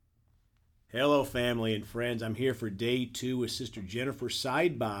Hello, family and friends. I'm here for day 2 with Sister Jennifer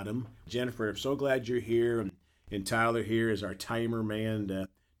Sidebottom. Jennifer, I'm so glad you're here, and Tyler here is our timer man to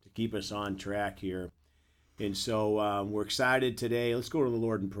keep us on track here. And so we're excited today. Let's go to the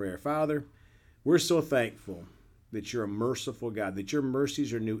Lord in prayer. Father, we're so thankful that you're a merciful God, that your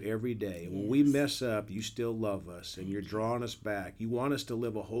mercies are new every day. And when we mess up, you still love us, and you're drawing us back. You want us to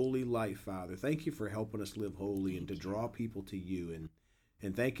live a holy life, Father. Thank you for helping us live holy and to draw people to you.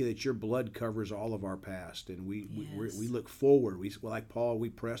 And thank you that your blood covers all of our past. And we look forward. Like Paul, we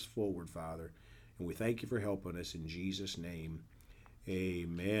press forward, Father. And we thank you for helping us in Jesus' name.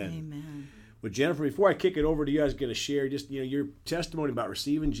 Amen. Amen. Well, Jennifer, before I kick it over to you, I was going to share just, your testimony about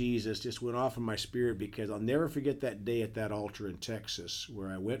receiving Jesus just went off in my spirit, because I'll never forget that day at that altar in Texas where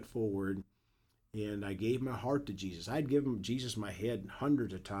I went forward and I gave my heart to Jesus. I'd given Jesus my head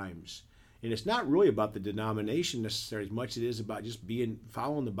hundreds of times. And it's not really about the denomination necessarily as much as it is about just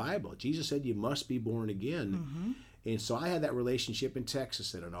following the Bible. Jesus said you must be born again. Mm-hmm. And so I had that relationship in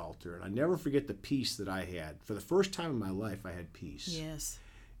Texas at an altar. And I never forget the peace that I had. For the first time in my life, I had peace. Yes.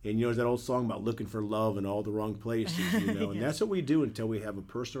 And there's that old song about looking for love in all the wrong places, Yes. And that's what we do until we have a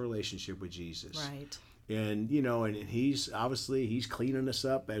personal relationship with Jesus. Right. And, and he's cleaning us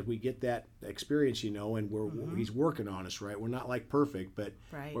up as we get that experience, and he's working on us, right? We're not like perfect, but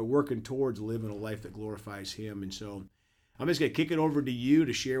we're working towards living a life that glorifies him. And so I'm just going to kick it over to you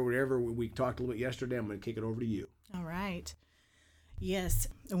to share whatever we talked a little bit yesterday. I'm going to kick it over to you. All right. Yes.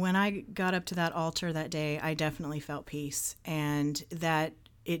 When I got up to that altar that day, I definitely felt peace, and that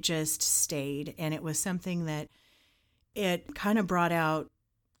it just stayed. And it was something that it kind of brought out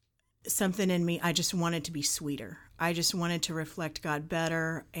something in me. I just wanted to be sweeter. I just wanted to reflect God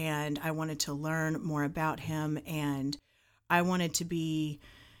better, and I wanted to learn more about him, and I wanted to be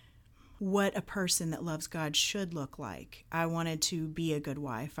what a person that loves God should look like. I wanted to be a good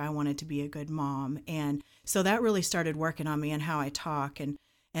wife. I wanted to be a good mom. And so that really started working on me and how I talk and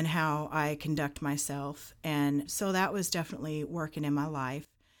how I conduct myself. And so that was definitely working in my life.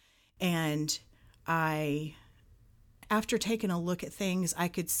 And after taking a look at things, I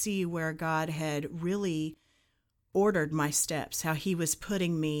could see where God had really ordered my steps, how he was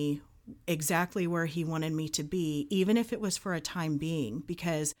putting me exactly where he wanted me to be, even if it was for a time being.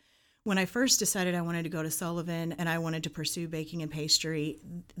 Because when I first decided I wanted to go to Sullivan and I wanted to pursue baking and pastry,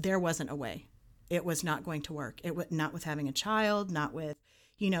 there wasn't a way. It was not going to work. Not with having a child, not with,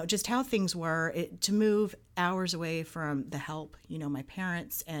 just how things were. To move hours away from the help, my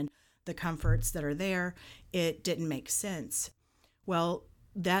parents and the comforts that are there, it didn't make sense. Well,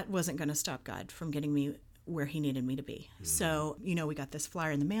 that wasn't going to stop God from getting me where he needed me to be. Mm-hmm. So, we got this flyer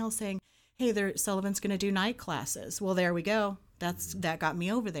in the mail saying, hey, Sullivan's going to do night classes. Well, there we go. That got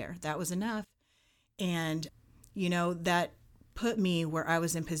me over there. That was enough. And, that put me where I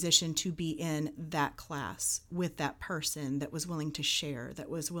was in position to be in that class with that person that was willing to share,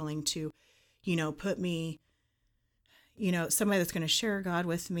 that was willing to, put me, somebody that's going to share God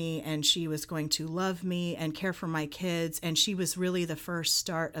with me, and she was going to love me and care for my kids. And she was really the first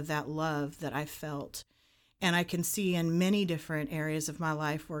start of that love that I felt. And I can see in many different areas of my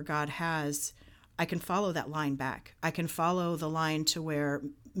life where I can follow that line back. I can follow the line to where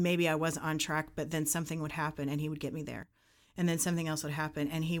maybe I wasn't on track, but then something would happen and he would get me there. And then something else would happen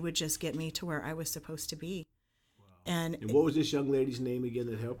and he would just get me to where I was supposed to be. Wow. And what was this young lady's name again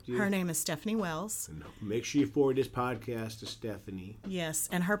that helped you? Her name is Stephanie Wells. And make sure you forward this podcast to Stephanie. Yes.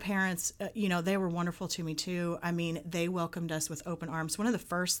 And her parents, they were wonderful to me too. I mean, they welcomed us with open arms. One of the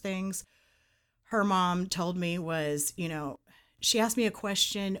first things her mom told me was, she asked me a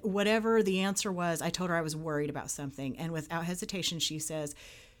question. Whatever the answer was, I told her I was worried about something. And without hesitation, she says,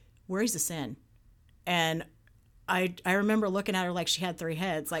 worry's a sin. And I remember looking at her like she had 3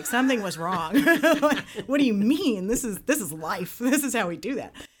 heads, like something was wrong. Like, what do you mean? This is life. This is how we do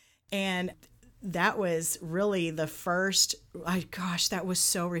that. And that was really the first, that was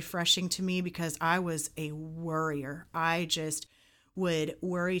so refreshing to me, because I was a worrier. I just would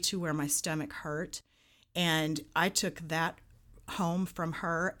worry to where my stomach hurt. And I took that home from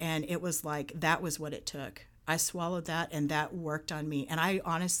her, and it was like that was what it took. I swallowed that, and that worked on me. And I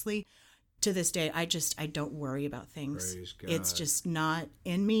honestly, to this day, I don't worry about things. Praise God. It's just not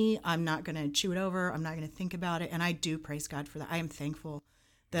in me. I'm not going to chew it over. I'm not going to think about it. And I do praise God for that. I am thankful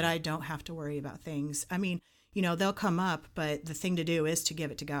that I don't have to worry about things. I mean, they'll come up, but the thing to do is to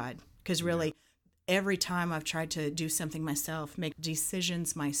give it to God. Because really, every time I've tried to do something myself, make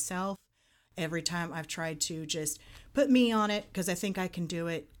decisions myself, every time I've tried to just put me on it because I think I can do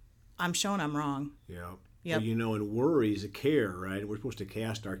it, I'm shown I'm wrong. Yeah. Yep. Well, and worry is a care, right? We're supposed to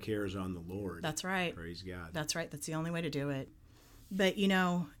cast our cares on the Lord. That's right. Praise God. That's right. That's the only way to do it. But,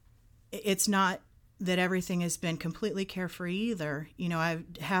 it's not that everything has been completely carefree either. I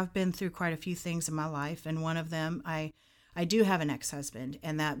have been through quite a few things in my life, and one of them, I do have an ex-husband,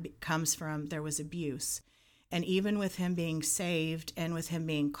 and that comes from there was abuse. And even with him being saved and with him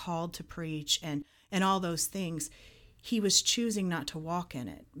being called to preach and all those things, he was choosing not to walk in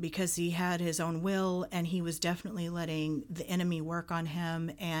it because he had his own will, and he was definitely letting the enemy work on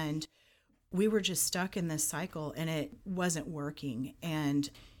him. And we were just stuck in this cycle, and it wasn't working. And,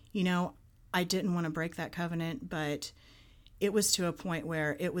 I didn't want to break that covenant, but it was to a point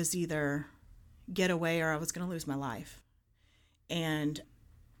where it was either get away or I was going to lose my life. And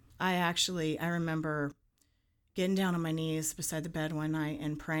I remember getting down on my knees beside the bed one night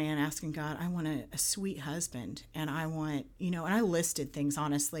and praying, asking God, I want a sweet husband. And I want, and I listed things,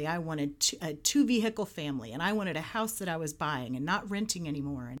 honestly. I wanted a 2-vehicle family, and I wanted a house that I was buying and not renting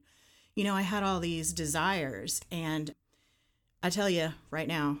anymore. And, I had all these desires. And I tell you right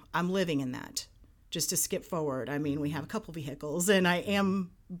now, I'm living in that. Just to skip forward, we have a couple vehicles, and I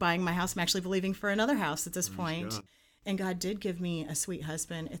am buying my house. I'm actually believing for another house at this point. God. And God did give me a sweet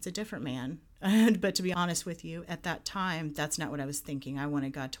husband. It's a different man. But to be honest with you, at that time, that's not what I was thinking. I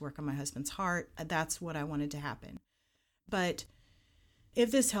wanted God to work on my husband's heart. That's what I wanted to happen. But if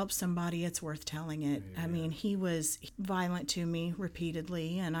this helps somebody, it's worth telling it. Yeah. He was violent to me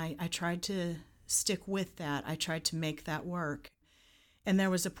repeatedly, and I tried to stick with that. I tried to make that work. And there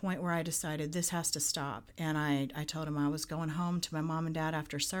was a point where I decided this has to stop. And I told him I was going home to my mom and dad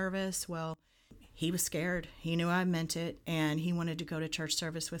after service. Well, he was scared. He knew I meant it, and he wanted to go to church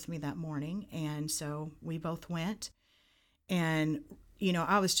service with me that morning. And so we both went. And,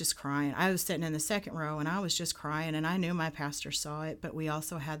 I was just crying. I was sitting in the second row, and I was just crying, and I knew my pastor saw it, but we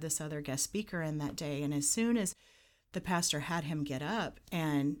also had this other guest speaker in that day. And as soon as the pastor had him get up,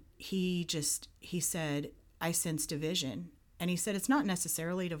 and he said, I sense division. And he said, it's not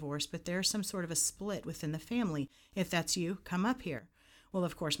necessarily divorce, but there's some sort of a split within the family. If that's you, come up here. Well,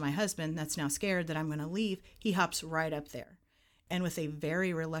 of course, my husband, that's now scared that I'm going to leave, he hops right up there. And with a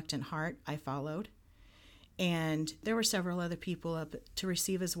very reluctant heart, I followed. And there were several other people up to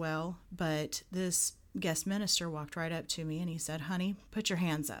receive as well. But this guest minister walked right up to me and he said, honey, put your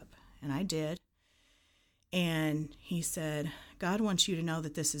hands up. And I did. And he said, God wants you to know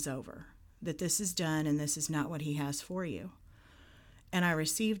that this is over, that this is done, and this is not what he has for you. And I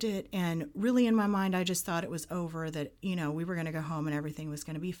received it, and really in my mind, I just thought it was over, that, we were going to go home and everything was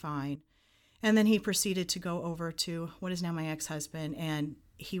going to be fine. And then he proceeded to go over to what is now my ex-husband, and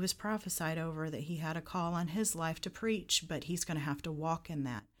he was prophesied over that he had a call on his life to preach, but he's going to have to walk in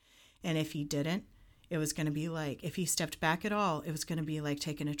that. And if he didn't, it was going to be like, if he stepped back at all, it was going to be like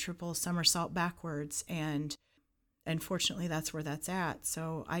taking a triple somersault backwards. And unfortunately, that's where that's at.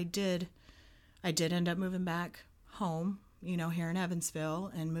 So I did end up moving back home, here in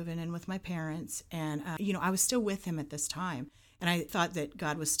Evansville, and moving in with my parents. And, I was still with him at this time. And I thought that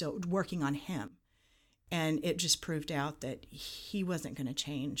God was still working on him. And it just proved out that he wasn't going to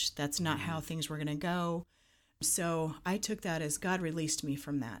change. That's not how things were going to go. So I took that as God released me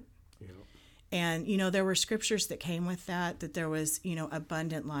from that. Yeah. And, there were scriptures that came with that there was,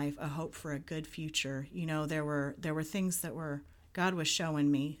 abundant life, a hope for a good future. There were things that God was showing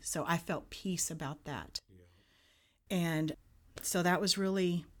me. So I felt peace about that. Yeah. And so that was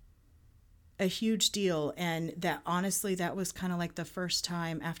really a huge deal. And that, honestly, that was kind of like the first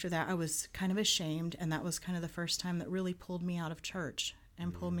time. After that, I was kind of ashamed. And that was kind of the first time that really pulled me out of church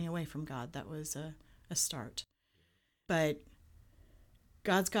and pulled me away from God. That was a start. But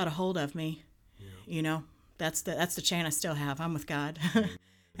God's got a hold of me. Yeah. That's the chain I still have. I'm with God.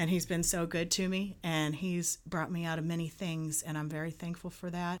 And he's been so good to me, and he's brought me out of many things, and I'm very thankful for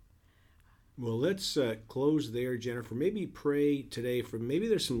that. Well, let's close there, Jennifer. Maybe pray today for, maybe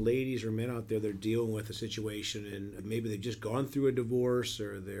there's some ladies or men out there that are dealing with a situation, and maybe they've just gone through a divorce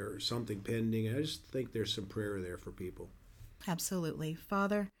or there's something pending. I just think there's some prayer there for people. Absolutely.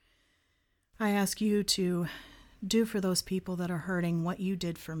 Father, I ask you to do for those people that are hurting what you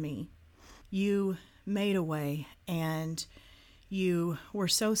did for me. You made a way, and you were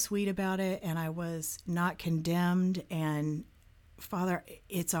so sweet about it, and I was not condemned. And Father,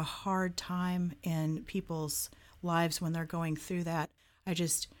 it's a hard time in people's lives when they're going through that. I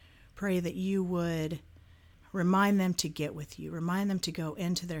just pray that you would remind them to get with you, remind them to go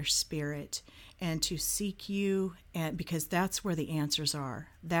into their spirit and to seek you, and because that's where the answers are.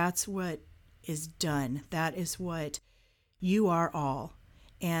 That's what is done. That is what you are all.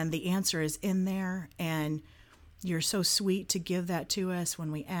 And the answer is in there, and you're so sweet to give that to us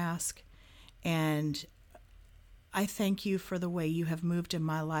when we ask. And I thank you for the way you have moved in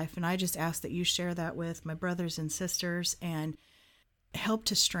my life, and I just ask that you share that with my brothers and sisters. And help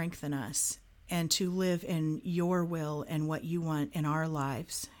to strengthen us and to live in your will and what you want in our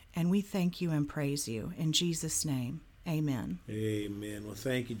lives. And we thank you and praise you. In Jesus' name, amen. Amen. Well,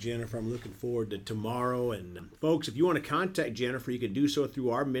 thank you, Jennifer. I'm looking forward to tomorrow. And folks, if you want to contact Jennifer, you can do so through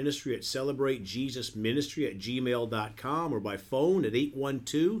our ministry at celebratejesusministry@gmail.com or by phone at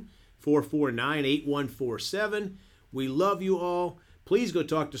 812-449-8147. We love you all. Please go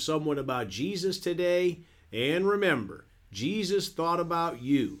talk to someone about Jesus today. And remember, Jesus thought about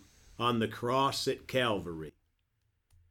you on the cross at Calvary.